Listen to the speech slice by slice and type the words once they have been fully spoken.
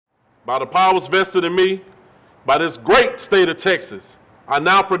By the powers vested in me, by this great state of Texas, I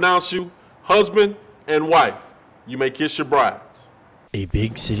now pronounce you husband and wife. You may kiss your brides. A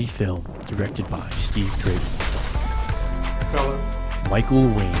big city film directed by Steve Drayton. Fellas. Michael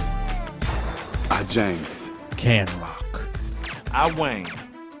Wayne. I, James. Can Rock. I, Wayne.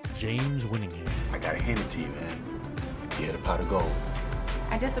 James Winningham. I gotta hand it to you, man. You had a pot of gold.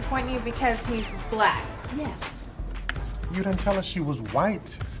 I disappoint you because he's black. Yes. You didn't tell us she was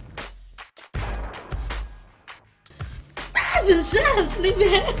white. Rise and shine,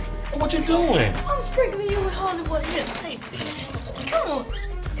 sleepyhead. What you doing? I'm sprinkling you with Hollywood here. Taste it. Come on.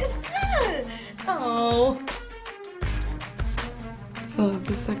 It's good. Oh. So is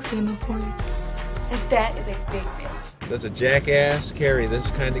this sexy enough for you? That is a big bitch. Does a jackass carry this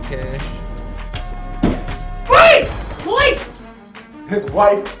kind of cash? Freeze! Police! His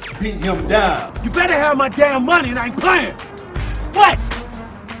wife beat him down. You better have my damn money and I ain't playing. What?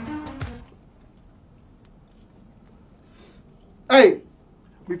 Hey,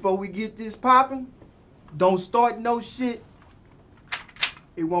 before we get this popping, don't start no shit.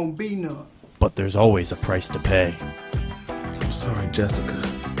 It won't be none. But there's always a price to pay. I'm sorry, Jessica.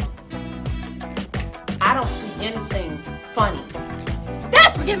 I don't see anything funny.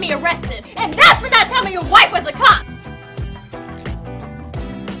 That's for getting me arrested, and that's for not telling me your wife was a cop!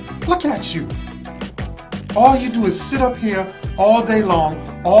 Look at you. All you do is sit up here all day long,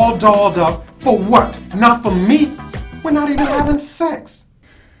 all dolled up. For what? Not for me? We're not even having sex.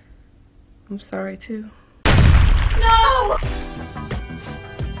 I'm sorry too. No!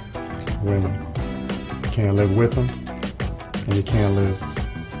 Women, you can't live with them, and you can't live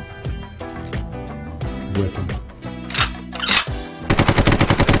with them.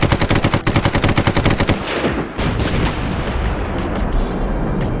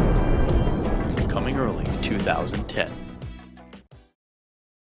 Coming early 2010.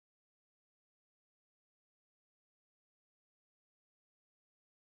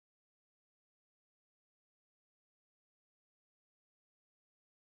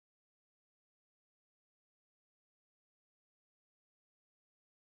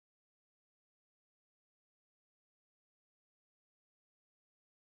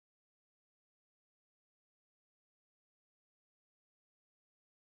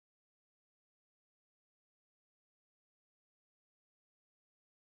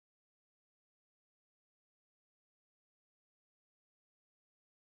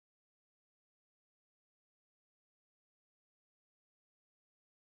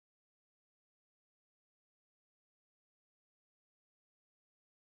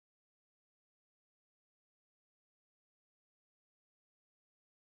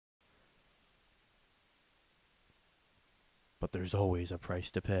 But there's always a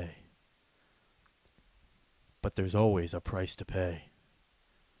price to pay. But there's always a price to pay.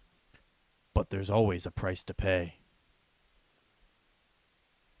 But there's always a price to pay.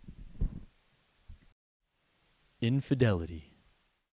 Infidelity.